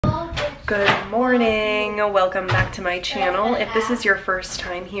Good morning, welcome back to my channel. If this is your first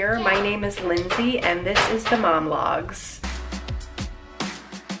time here, my name is Lindsay and this is the Momlogs.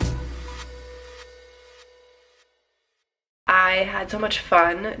 I had so much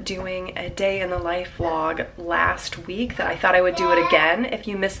fun doing a day in the life vlog last week that I thought I would do it again. If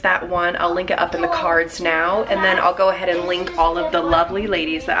you missed that one, I'll link it up in the cards now, and then I'll go ahead and link all of the lovely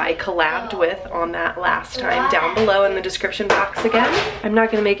ladies that I collabed with on that last time down below in the description box again. I'm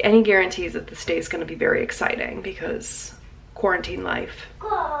not gonna make any guarantees that this day is gonna be very exciting because quarantine life,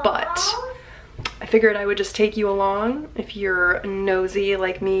 but I figured I would just take you along if you're nosy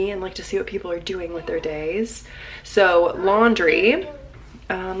like me and like to see what people are doing with their days. So laundry,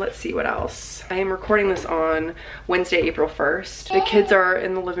 let's see what else. I am recording this on Wednesday, April 1st. The kids are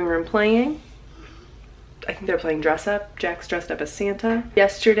in the living room playing. I think they're playing dress up. Jack's dressed up as Santa.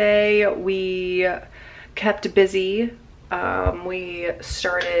 Yesterday we kept busy. We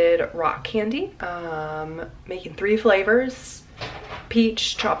started rock candy, making 3 flavors.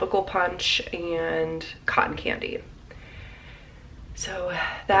 Peach, tropical punch, and cotton candy. So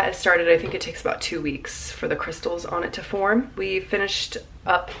that has started. I think it takes about 2 weeks for the crystals on it to form. We finished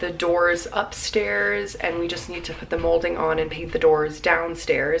up the doors upstairs and we just need to put the molding on and paint the doors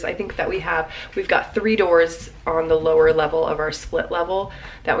downstairs. I think that we've got 3 doors on the lower level of our split level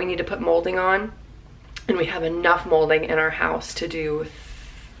that we need to put molding on, and we have enough molding in our house to do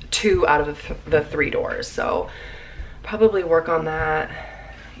 2 out of the 3 doors. So probably work on that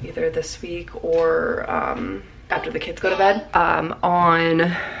either this week or after the kids go to bed.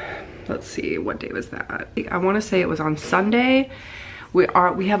 On, let's see, what day was that? I want to say it was on Sunday. We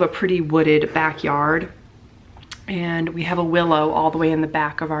have a pretty wooded backyard, and we have a willow all the way in the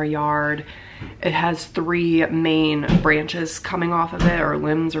back of our yard. It has 3 main branches coming off of it, or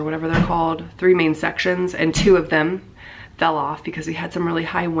limbs, or whatever they're called. 3 main sections, and 2 of them fell off because we had some really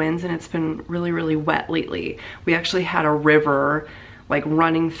high winds and it's been really wet lately. We actually had a river like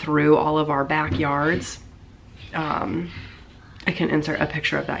running through all of our backyards. I can insert a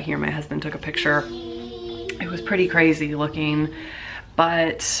picture of that here. My husband took a picture. It was pretty crazy looking,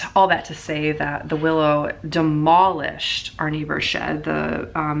 but all that to say that the willow demolished our neighbor's shed, the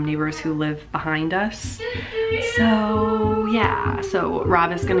neighbors who live behind us. So yeah, so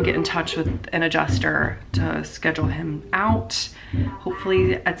Rob is gonna get in touch with an adjuster to schedule him out,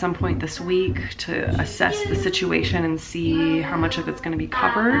 hopefully at some point this week, to assess the situation and see how much of it's gonna be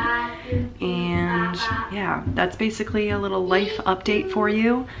covered. And yeah, that's basically a little life update for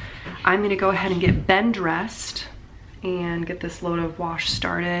you. I'm gonna go ahead and get Ben dressed and get this load of wash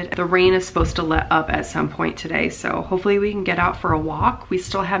started. The rain is supposed to let up at some point today, so hopefully we can get out for a walk. We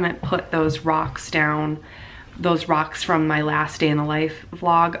still haven't put those rocks down, those rocks from my last day in the life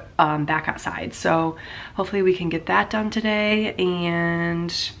vlog, back outside. So hopefully we can get that done today,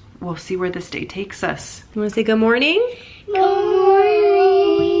 and we'll see where this day takes us. You wanna say good morning? Good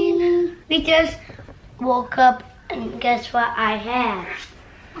morning. We just woke up and guess what I have?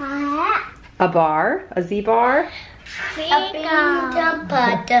 A bar, a Z bar. A peanut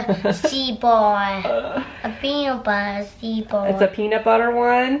butter C-bar. A peanut butter C-bar. It's a peanut butter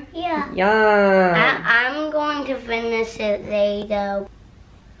one? Yeah. Yum. I'm going to finish it later.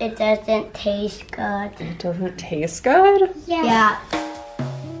 It doesn't taste good. It doesn't taste good? Yeah.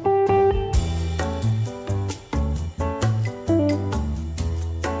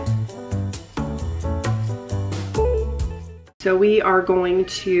 So we are going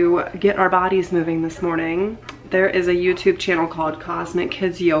to get our bodies moving this morning. There is a YouTube channel called Cosmic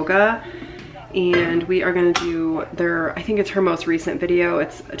Kids Yoga, and we are gonna do I think it's her most recent video.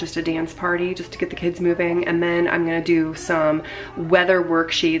 It's just a dance party just to get the kids moving. And then I'm gonna do some weather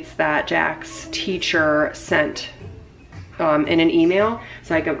worksheets that Jack's teacher sent in an email.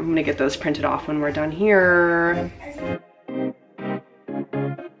 So I'm gonna get those printed off when we're done here.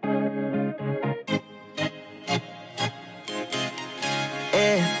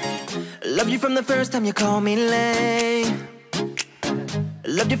 Loved you from the first time you called me late.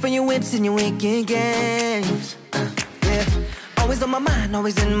 Loved you for your wits and your wicked games. Yeah, always on my mind,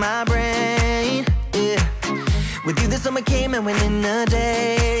 always in my brain. Yeah, with you the summer came and went in a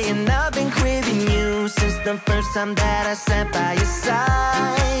day, and I've been craving you since the first time that I sat by your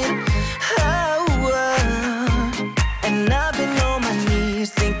side. Oh, and I've been on my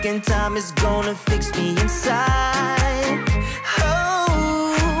knees thinking time is gonna fix me inside.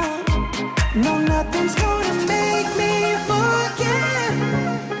 No, nothing's gonna make me forget,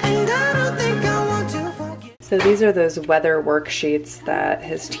 and I don't think I want to forget. So these are those weather worksheets that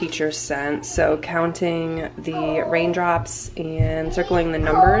his teacher sent. So counting the raindrops and circling the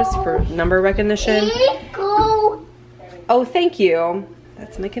numbers for number recognition. Oh, thank you.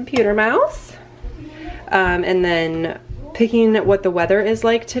 That's my computer mouse. And then picking what the weather is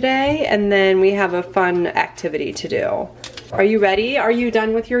like today, and then we have a fun activity to do. Are you ready? Are you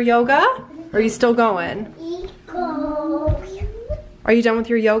done with your yoga? Or are you still going? Are you done with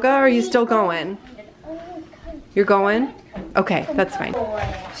your yoga, or are you still going? You're going? Okay, that's fine.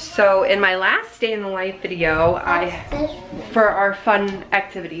 So in my last day in the life video, for our fun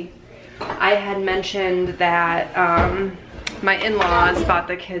activity, I had mentioned that my in-laws bought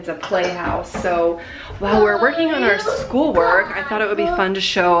the kids a playhouse. So while we're working on our schoolwork, I thought it would be fun to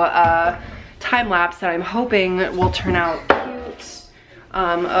show a time lapse that I'm hoping will turn out cute,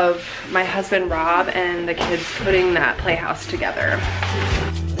 of my husband Rob and the kids putting that playhouse together.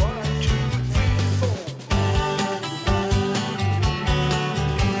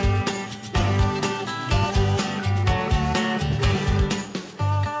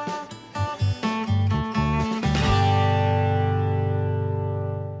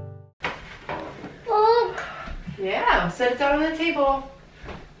 Yeah, set it down on the table.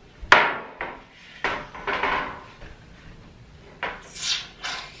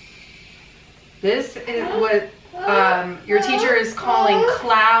 This is what your teacher is calling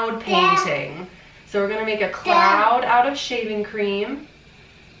cloud painting. So we're gonna make a cloud out of shaving cream.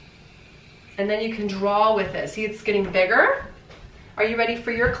 And then you can draw with it. See, it's getting bigger. Are you ready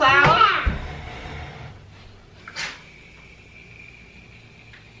for your cloud?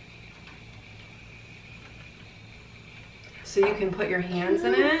 So you can put your hands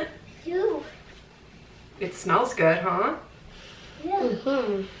in it. It smells good, huh?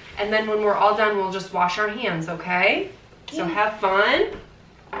 Yeah. And then when we're all done, we'll just wash our hands, okay? So have fun.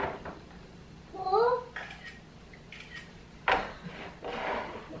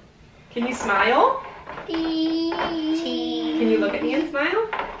 Can you smile? Can you look at me and smile?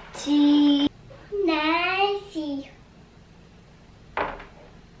 Nice.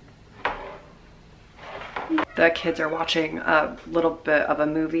 The kids are watching a little bit of a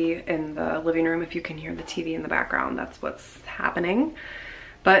movie in the living room. If you can hear the TV in the background, that's what's happening.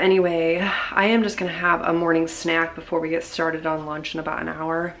 But anyway, I am just gonna have a morning snack before we get started on lunch in about an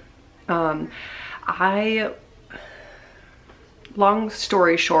hour. Long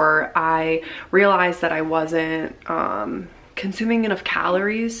story short, I realized that I wasn't consuming enough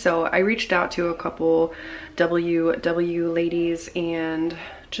calories, so I reached out to a couple WW ladies, and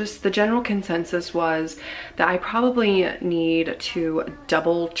just the general consensus was that I probably need to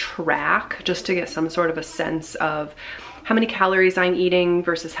double track just to get some sort of a sense of how many calories I'm eating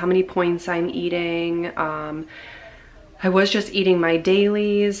versus how many points I'm eating. I was just eating my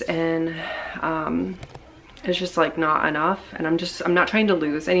dailies, and it's just like not enough, and I'm not trying to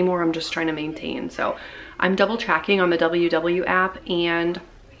lose anymore, I'm just trying to maintain. So I'm double tracking on the WW app and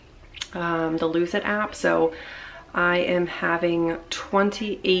the Lose It app. So I am having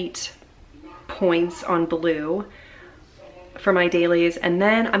 28 points on blue for my dailies, and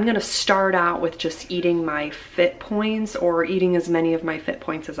then I'm gonna start out with just eating my fit points, or eating as many of my fit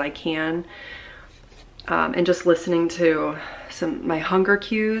points as I can, and just listening to my hunger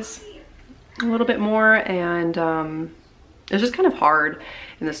cues a little bit more. And it's just kind of hard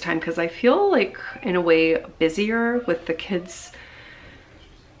in this time because I feel like in a way busier with the kids,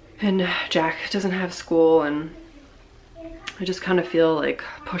 and Jack doesn't have school, and I just kind of feel like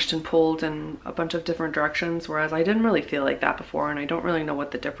pushed and pulled in a bunch of different directions, whereas I didn't really feel like that before, and I don't really know what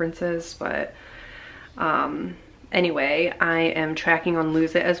the difference is. But anyway, I am tracking on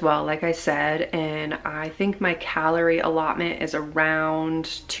Lose It as well, like I said, and I think my calorie allotment is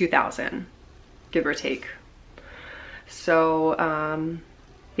around 2,000, give or take. So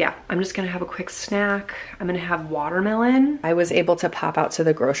yeah, I'm just gonna have a quick snack. I'm gonna have watermelon. I was able to pop out to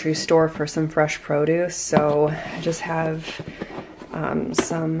the grocery store for some fresh produce, so I just have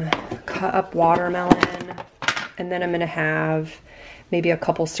some cut up watermelon, and then I'm gonna have maybe a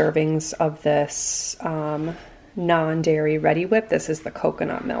couple servings of this non-dairy Ready Whip. This is the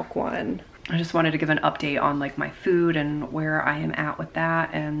coconut milk one. I just wanted to give an update on like my food and where I am at with that,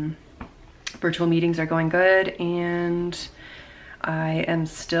 and virtual meetings are going good, and I am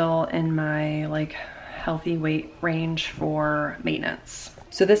still in my like healthy weight range for maintenance.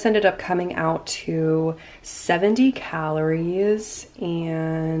 So this ended up coming out to 70 calories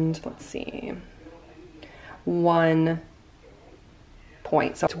and let's see, 1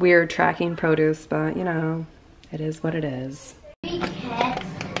 point. So it's weird tracking produce, but you know, it is what it is.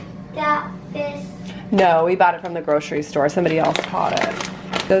 That fish. No, we bought it from the grocery store. Somebody else caught it.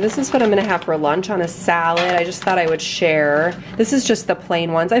 So this is what I'm gonna have for lunch on a salad. I just thought I would share. This is just the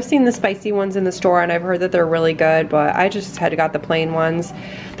plain ones. I've seen the spicy ones in the store and I've heard that they're really good, but I just had got the plain ones.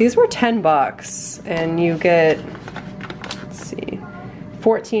 These were 10 bucks and you get, let's see,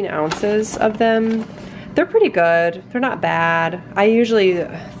 14 ounces of them. They're pretty good. They're not bad. I usually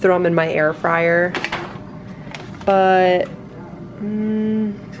throw them in my air fryer, but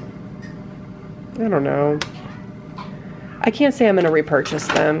I don't know. I can't say I'm gonna repurchase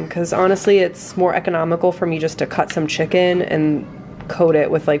them because honestly it's more economical for me just to cut some chicken and coat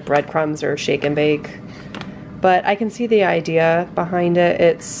it with like breadcrumbs or shake and bake. But I can see the idea behind it.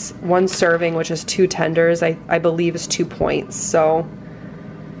 It's 1 serving, which is 2 tenders, I believe is 2 points. So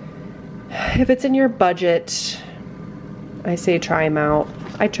if it's in your budget, I say try them out.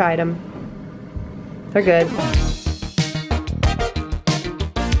 I tried them. They're good.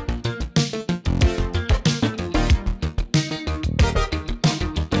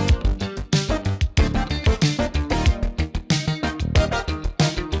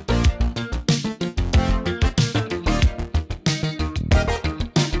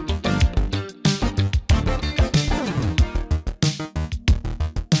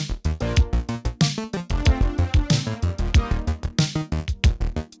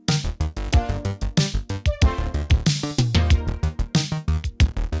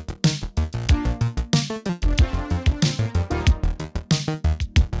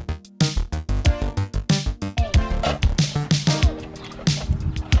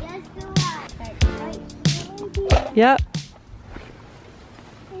 Yep.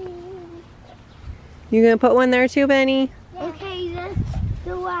 You gonna put one there too, Benny? Okay, let's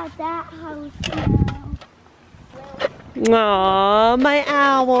go at that house now. Aw, my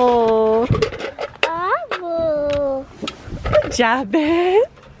owl. Owl. Good job, Ben.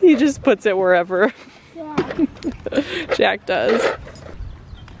 He just puts it wherever Yeah. Jack does.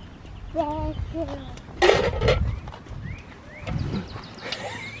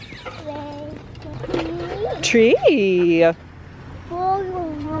 Tree.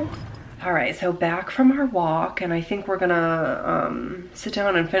 All right, so back from our walk, and I think we're gonna sit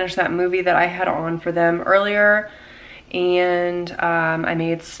down and finish that movie that I had on for them earlier. And I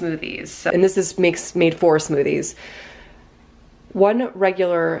made smoothies. And this is made 4 smoothies. 1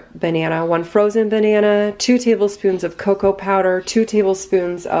 regular banana, 1 frozen banana, 2 tablespoons of cocoa powder, 2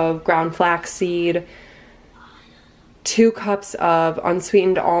 tablespoons of ground flaxseed, 2 cups of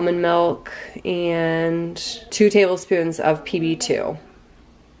unsweetened almond milk, and 2 tablespoons of PB2.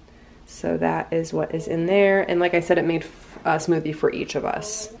 So that is what is in there. And like I said, it made a smoothie for each of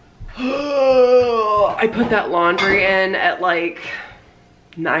us. I put that laundry in at like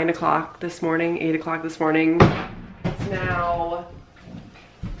 9 o'clock this morning, 8 o'clock this morning. It's now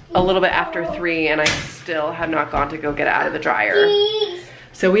a little bit after 3 and I still have not gone to go get it out of the dryer.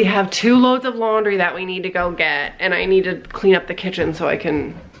 So we have 2 loads of laundry that we need to go get, and I need to clean up the kitchen so I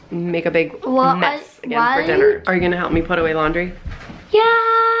can make a big mess again for dinner. Are you gonna help me put away laundry? Yeah.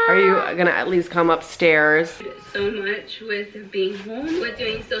 Are you gonna at least come upstairs? So much with being home, with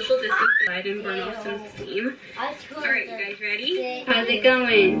doing social distancing and burn off some steam. Alright, you guys ready? How's it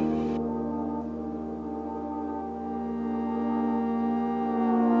going?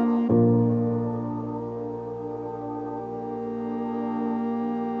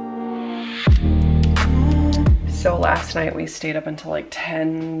 So last night we stayed up until like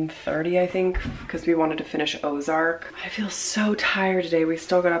 10:30, I think, because we wanted to finish Ozark. I feel so tired today. We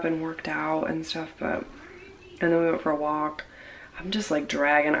still got up and worked out and stuff, and then we went for a walk. I'm just like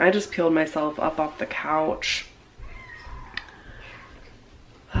dragging. I just peeled myself up off the couch.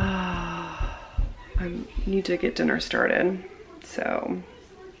 I need to get dinner started. So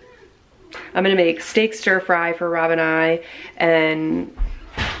I'm gonna make steak stir fry for Rob and I, and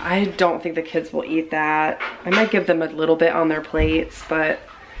I don't think the kids will eat that. I might give them a little bit on their plates, but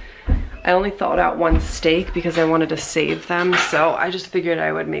I only thawed out 1 steak because I wanted to save them. So I just figured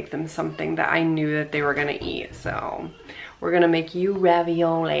I would make them something that I knew that they were gonna eat. So we're gonna make you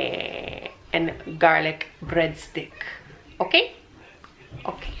ravioli and garlic breadstick. Okay?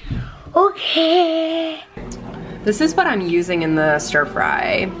 Okay. Okay. This is what I'm using in the stir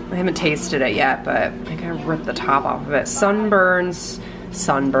fry. I haven't tasted it yet, but I gotta rip the top off of it. Sunburn,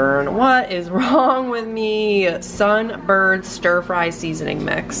 what is wrong with me? Sunbird stir fry seasoning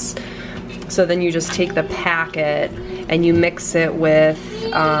mix. So then you just take the packet and you mix it with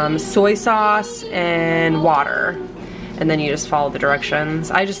soy sauce and water, and then you just follow the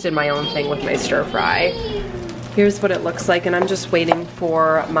directions. I just did my own thing with my stir fry. Here's what it looks like, and I'm just waiting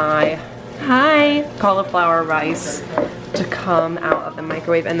for my cauliflower rice to come out of the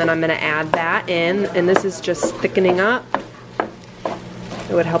microwave, and then I'm gonna add that in, and this is just thickening up.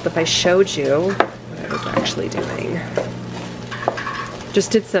 It would help if I showed you what I was actually doing.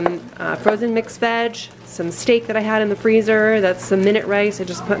 Just did some frozen mixed veg, some steak that I had in the freezer. That's some minute rice I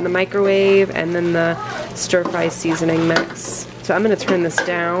just put in the microwave, and then the stir fry seasoning mix. So so I'm gonna turn this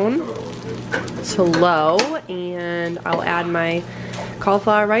down to low, and I'll add my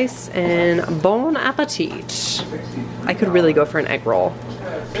cauliflower rice, and bon appetit. I could really go for an egg roll.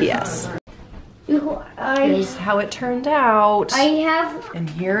 P.S. Here's how it turned out. And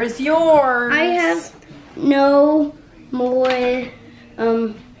here is yours. I have no more, I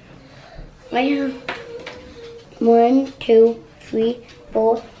have 1, 2, 3,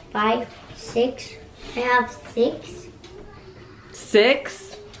 4, 5, 6. I have 6.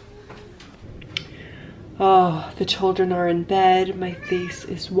 6? Oh, the children are in bed. My face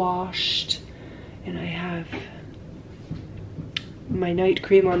is washed. And I have my night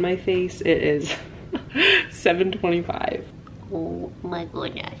cream on my face. It is 7:25. Oh my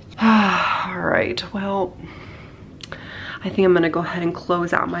goodness. All right, well, I think I'm gonna go ahead and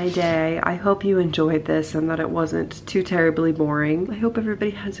close out my day. I hope you enjoyed this and that it wasn't too terribly boring. I hope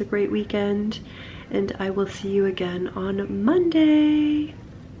everybody has a great weekend, and I will see you again on Monday.